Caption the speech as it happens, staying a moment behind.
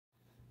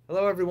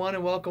Hello, everyone,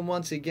 and welcome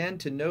once again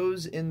to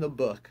Nose in the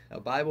Book,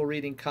 a Bible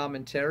reading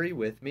commentary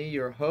with me,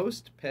 your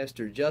host,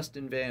 Pastor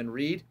Justin Van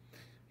Reed.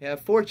 We have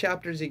 4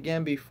 chapters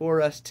again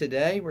before us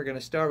today. We're going to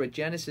start with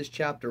Genesis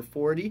chapter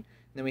 40, and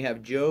then we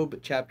have Job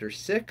chapter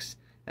 6,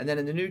 and then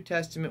in the New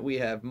Testament we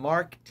have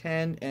Mark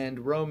 10 and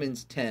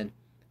Romans 10.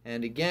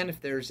 And again,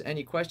 if there's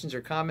any questions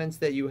or comments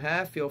that you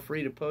have, feel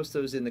free to post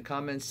those in the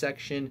comments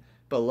section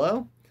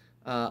below.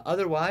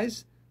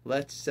 Otherwise,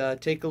 let's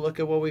take a look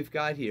at what we've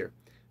got here.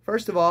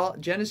 First of all,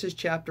 Genesis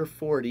chapter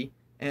 40,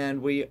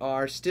 and we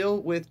are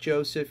still with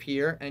Joseph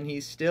here, and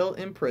he's still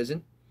in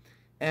prison.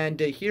 And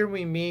here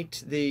we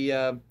meet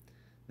the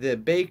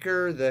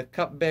baker, the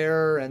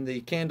cupbearer, and the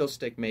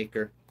candlestick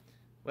maker.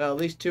 Well, at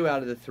least 2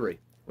 out of the 3.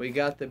 We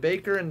got the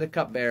baker and the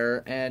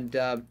cupbearer, and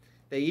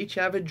they each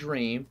have a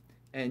dream.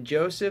 And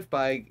Joseph,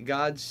 by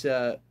God's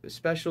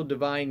special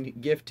divine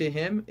gift to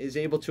him, is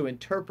able to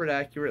interpret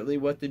accurately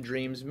what the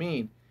dreams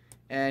mean.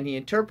 And he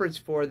interprets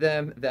for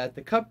them that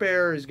the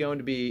cupbearer is going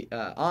to be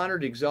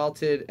honored,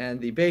 exalted, and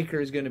the baker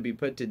is going to be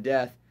put to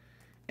death.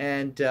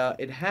 And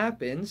it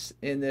happens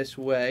in this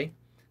way,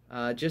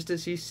 just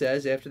as he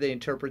says after they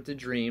interpret the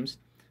dreams.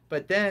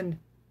 But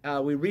then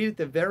we read at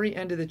the very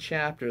end of the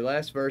chapter,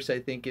 last verse I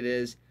think it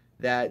is,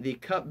 that the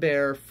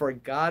cupbearer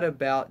forgot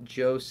about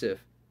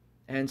Joseph.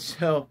 And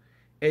so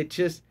it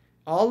just,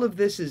 all of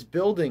this is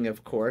building,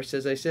 of course.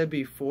 As I said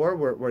before,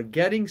 we're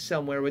getting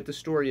somewhere with the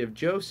story of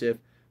Joseph.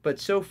 But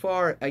so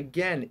far,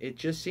 again, it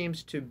just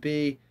seems to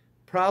be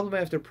problem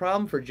after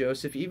problem for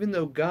Joseph, even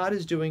though God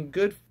is doing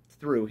good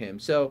through him.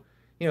 So,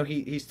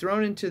 he's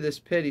thrown into this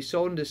pit. He's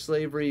sold into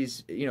slavery.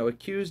 He's,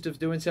 accused of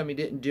doing something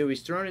he didn't do.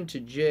 He's thrown into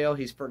jail.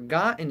 He's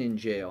forgotten in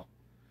jail.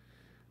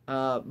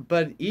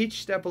 But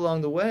each step along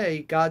the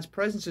way, God's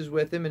presence is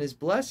with him and is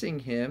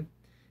blessing him.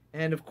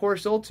 And, of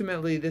course,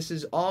 ultimately, this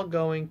is all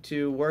going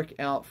to work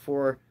out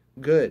for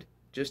good,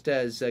 just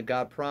as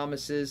God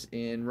promises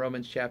in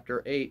Romans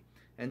chapter 8.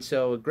 And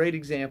so a great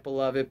example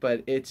of it,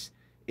 but it's,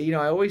 I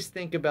always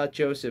think about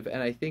Joseph,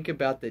 and I think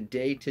about the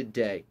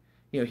day-to-day.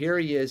 Here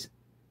he is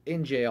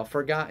in jail,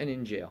 forgotten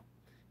in jail.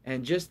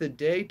 And just the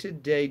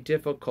day-to-day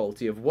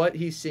difficulty of what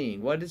he's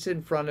seeing, what is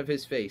in front of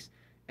his face.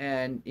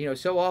 And,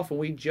 so often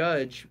we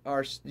judge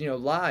our,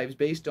 lives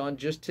based on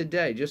just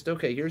today. Just,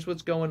 okay, here's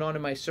what's going on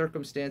in my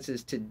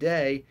circumstances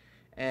today.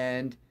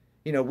 And,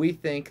 we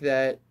think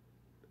that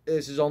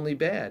this is only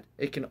bad.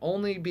 It can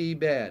only be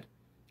bad.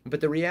 But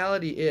the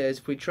reality is,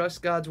 if we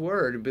trust God's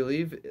word and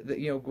believe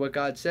that, what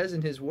God says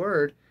in his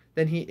word,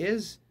 then he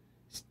is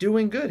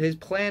doing good. His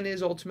plan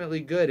is ultimately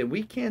good, and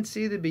we can't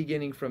see the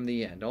beginning from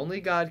the end.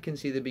 Only God can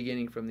see the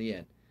beginning from the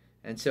end.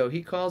 And so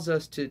he calls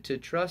us to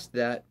trust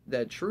that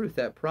truth,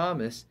 that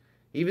promise,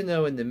 even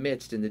though in the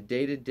midst, in the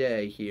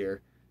day-to-day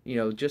here,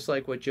 just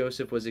like what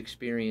Joseph was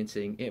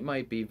experiencing, it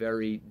might be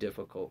very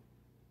difficult.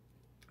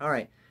 All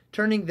right,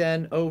 turning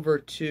then over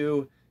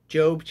to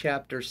Job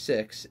chapter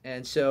 6.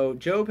 And so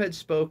Job had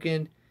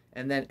spoken,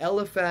 and then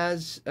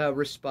Eliphaz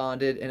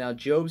responded, and now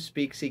Job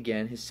speaks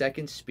again, his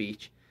second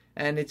speech.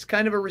 And it's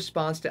kind of a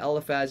response to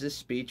Eliphaz's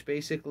speech.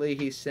 Basically,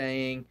 he's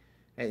saying,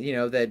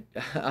 that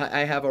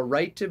I have a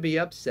right to be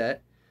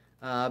upset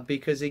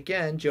because,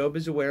 again, Job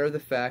is aware of the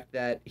fact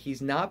that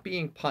he's not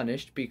being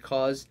punished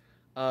because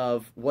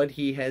of what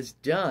he has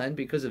done,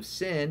 because of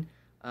sin,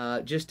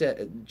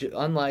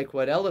 unlike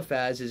what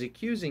Eliphaz is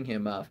accusing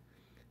him of.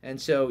 And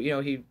so,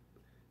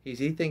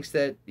 he thinks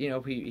that,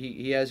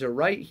 he has a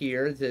right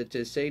here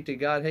to say to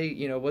God,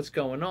 hey, what's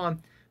going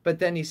on? But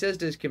then he says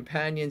to his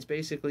companions,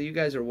 basically, you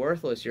guys are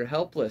worthless. You're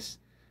helpless.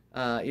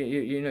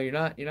 You're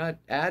not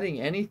adding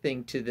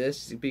anything to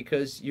this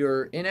because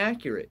you're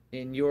inaccurate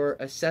in your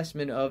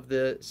assessment of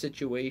the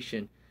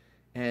situation.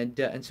 And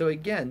so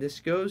again, this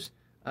goes,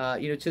 to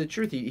the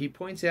truth. He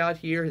points out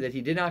here that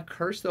he did not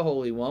curse the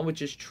Holy One,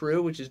 which is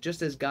true, which is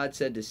just as God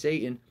said to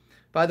Satan.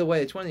 By the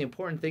way, it's one of the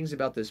important things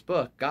about this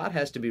book. God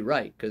has to be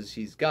right because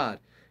he's God.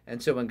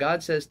 And so when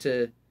God says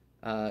to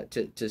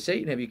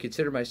Satan, have you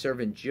considered my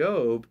servant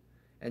Job?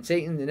 And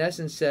Satan in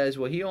essence says,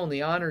 well, he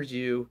only honors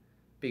you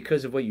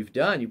because of what you've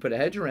done. You put a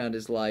hedge around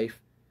his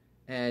life.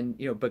 And,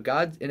 but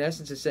God in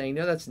essence is saying,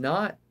 no, that's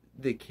not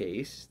the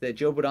case, that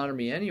Job would honor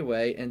me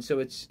anyway. And so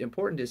it's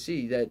important to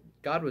see that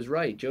God was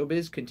right. Job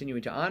is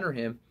continuing to honor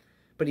him,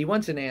 but he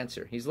wants an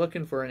answer. He's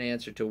looking for an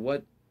answer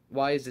to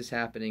why is this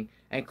happening?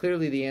 And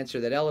clearly the answer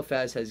that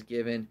Eliphaz has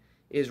given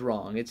is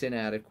wrong. It's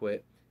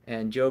inadequate.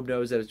 And Job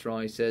knows that it's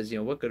wrong. He says,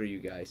 what good are you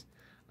guys?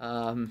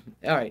 All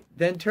right.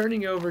 Then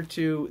turning over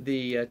to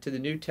the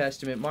New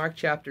Testament, Mark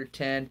chapter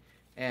 10,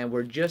 and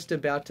we're just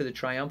about to the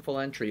triumphal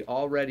entry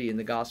already in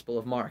the Gospel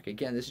of Mark.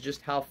 Again, this is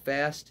just how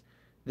fast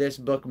this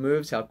book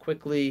moves, how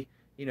quickly,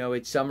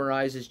 it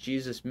summarizes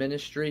Jesus'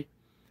 ministry.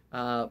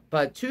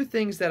 But 2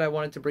 things that I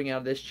wanted to bring out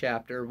of this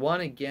chapter.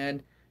 One,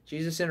 again,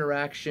 Jesus'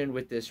 interaction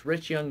with this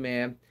rich young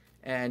man,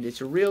 and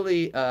it's a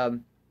really,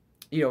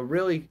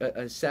 really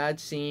a sad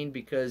scene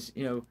because,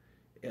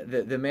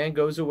 the man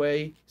goes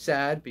away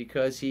sad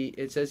because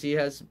it says he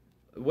has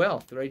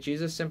wealth, right?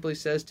 Jesus simply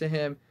says to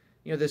him,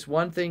 this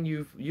one thing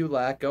you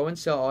lack, go and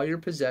sell all your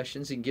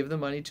possessions and give the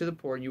money to the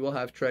poor, and you will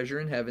have treasure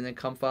in heaven, then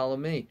come follow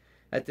me.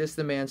 At this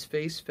the man's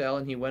face fell,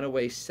 and he went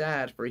away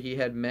sad, for he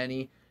had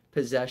many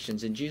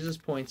possessions. And Jesus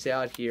points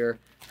out here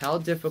how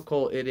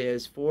difficult it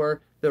is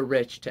for the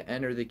rich to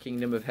enter the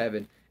kingdom of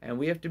heaven. And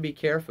we have to be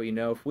careful,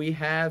 if we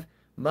have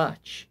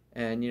much,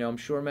 and I'm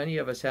sure many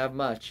of us have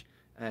much,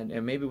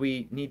 and maybe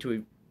we need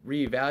to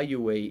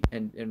reevaluate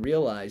and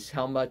realize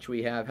how much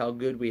we have, how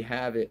good we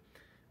have it,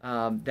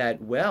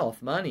 that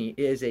wealth, money,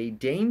 is a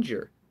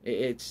danger.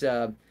 It's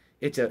a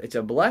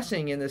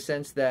blessing in the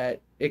sense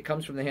that it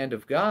comes from the hand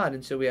of God,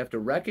 and so we have to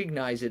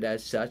recognize it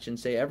as such and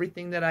say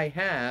everything that I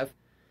have,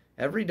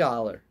 every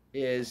dollar,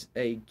 is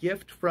a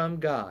gift from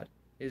God,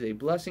 is a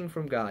blessing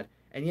from God.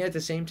 And yet at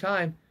the same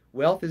time,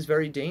 wealth is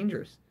very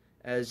dangerous.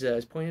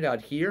 As pointed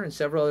out here and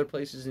several other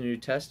places in the New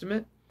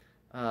Testament,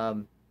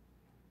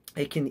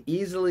 it can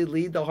easily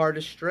lead the heart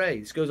astray.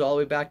 This goes all the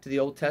way back to the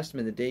Old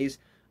Testament, the days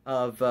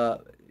of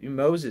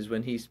Moses,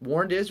 when he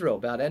warned Israel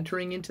about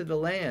entering into the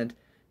land,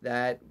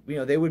 that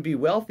they would be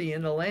wealthy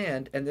in the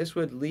land, and this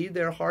would lead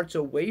their hearts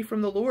away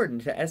from the Lord,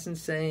 into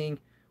essence saying,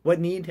 what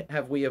need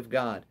have we of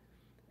God?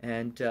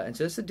 And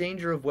so it's the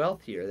danger of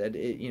wealth here, that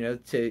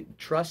to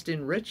trust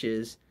in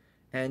riches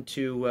and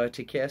to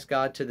cast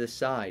God to the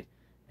side.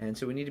 And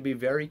so we need to be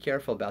very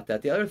careful about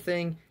that. The other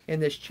thing in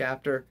this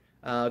chapter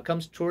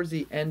comes towards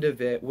the end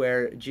of it,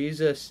 where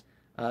Jesus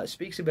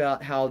speaks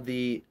about how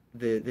the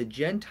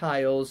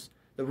Gentiles,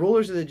 the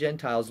rulers of the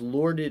Gentiles,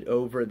 lorded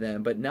over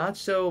them, but not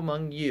so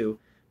among you,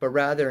 but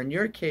rather in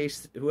your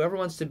case, whoever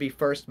wants to be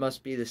first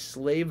must be the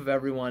slave of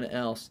everyone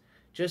else.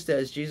 Just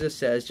as Jesus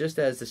says, just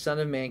as the Son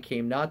of Man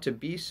came not to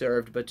be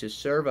served, but to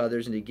serve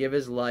others and to give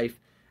his life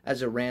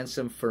as a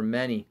ransom for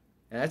many.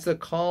 And that's the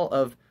call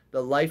of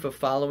the life of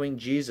following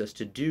Jesus,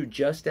 to do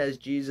just as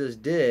Jesus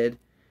did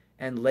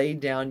and lay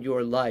down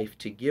your life,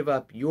 to give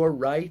up your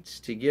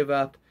rights, to give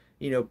up,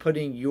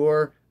 putting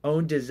your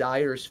own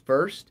desires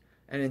first,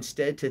 and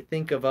instead to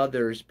think of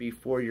others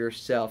before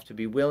yourself, to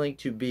be willing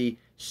to be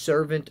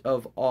servant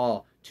of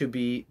all, to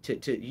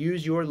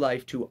use your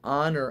life to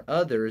honor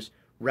others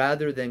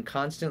rather than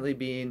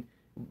constantly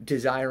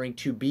desiring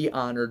to be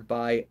honored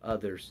by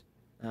others.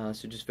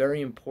 So just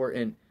very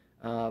important,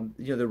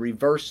 the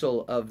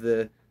reversal of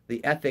the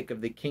ethic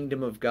of the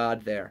kingdom of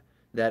God there,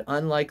 that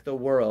unlike the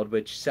world,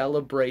 which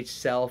celebrates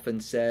self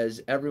and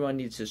says everyone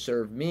needs to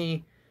serve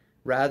me,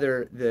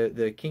 rather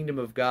the kingdom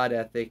of God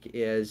ethic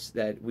is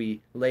that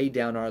we lay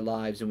down our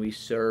lives and we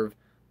serve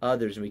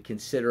others, and we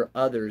consider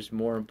others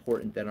more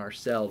important than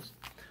ourselves.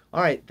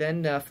 All right,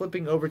 then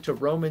flipping over to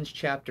Romans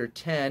chapter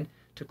 10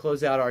 to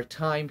close out our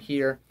time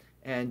here.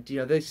 And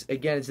this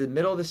again is the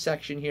middle of the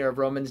section here of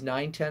Romans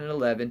 9, 10, and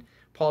 11.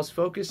 Paul's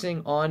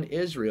focusing on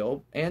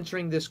Israel,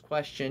 answering this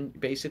question,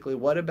 basically,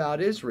 what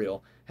about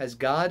Israel? Has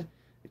God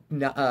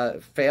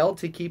failed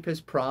to keep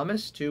his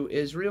promise to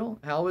Israel?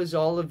 How is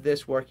all of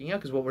this working out?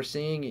 Because what we're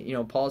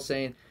seeing, Paul's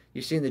saying,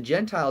 you're seeing the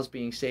Gentiles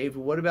being saved.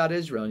 What about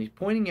Israel? And he's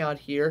pointing out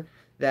here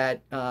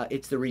that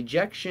it's the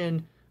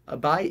rejection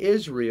by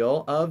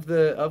Israel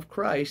of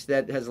Christ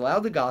that has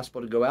allowed the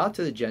gospel to go out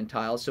to the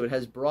Gentiles. So it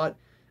has brought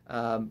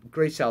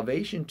great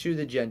salvation to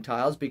the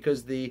Gentiles,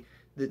 because the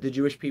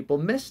Jewish people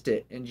missed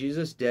it in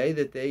Jesus' day,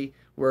 that they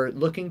were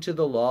looking to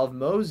the law of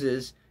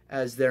Moses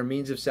as their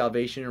means of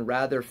salvation, and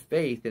rather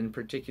faith, and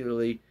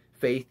particularly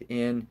faith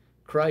in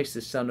Christ,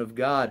 the Son of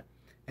God.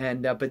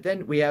 And but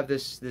then we have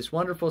this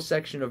wonderful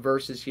section of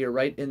verses here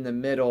right in the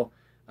middle,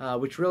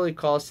 which really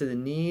calls to the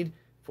need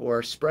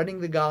for spreading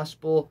the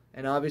gospel,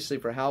 and obviously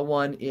for how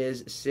one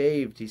is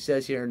saved. He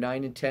says here in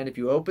 9 and 10, if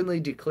you openly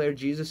declare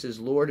Jesus as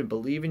Lord and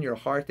believe in your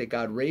heart that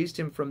God raised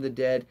him from the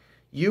dead,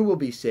 you will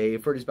be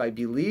saved. For it is by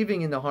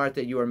believing in the heart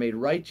that you are made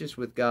righteous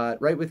with God,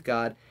 right with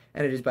God,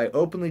 and it is by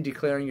openly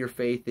declaring your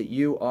faith that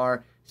you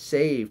are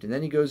saved. And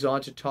then he goes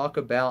on to talk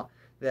about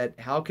that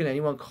how can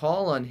anyone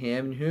call on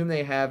him in whom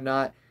they have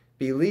not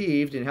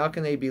believed, and how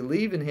can they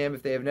believe in him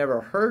if they have never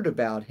heard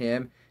about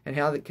him, and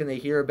how can they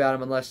hear about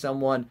him unless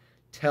someone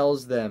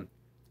tells them?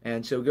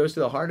 And so it goes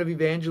to the heart of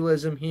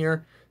evangelism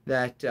here,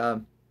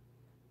 that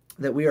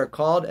we are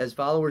called as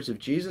followers of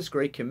Jesus,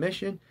 Great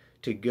Commission,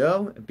 to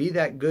go, be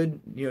that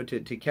good,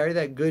 to carry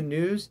that good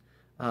news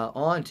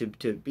on,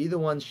 to be the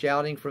ones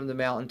shouting from the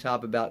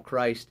mountaintop about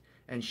Christ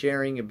and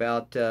sharing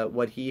about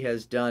what he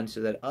has done,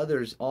 so that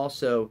others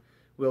also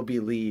will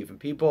believe. And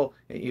people,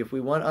 if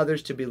we want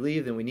others to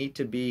believe, then we need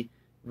to be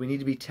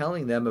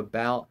telling them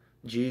about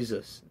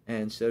Jesus.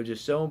 And so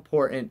just so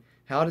important.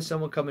 How does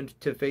someone come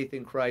into faith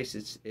in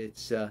Christ?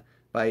 It's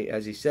by,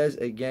 as he says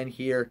again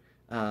here,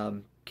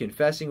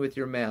 confessing with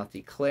your mouth,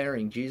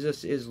 declaring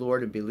Jesus is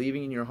Lord, and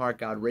believing in your heart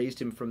God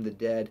raised him from the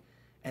dead.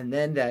 And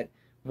then that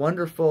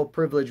wonderful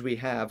privilege we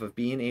have of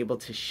being able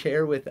to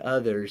share with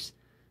others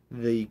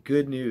the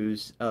good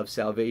news of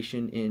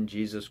salvation in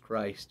Jesus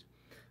Christ.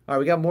 All right,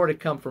 we got more to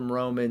come from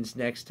Romans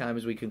next time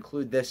as we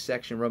conclude this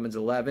section, Romans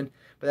 11.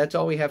 But that's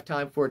all we have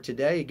time for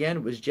today. Again,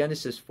 it was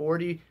Genesis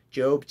 40,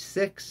 Job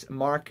 6,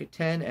 Mark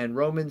 10, and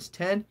Romans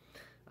 10.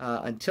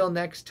 Until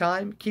next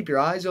time, keep your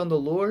eyes on the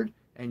Lord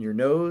and your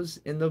nose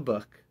in the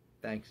book.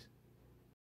 Thanks.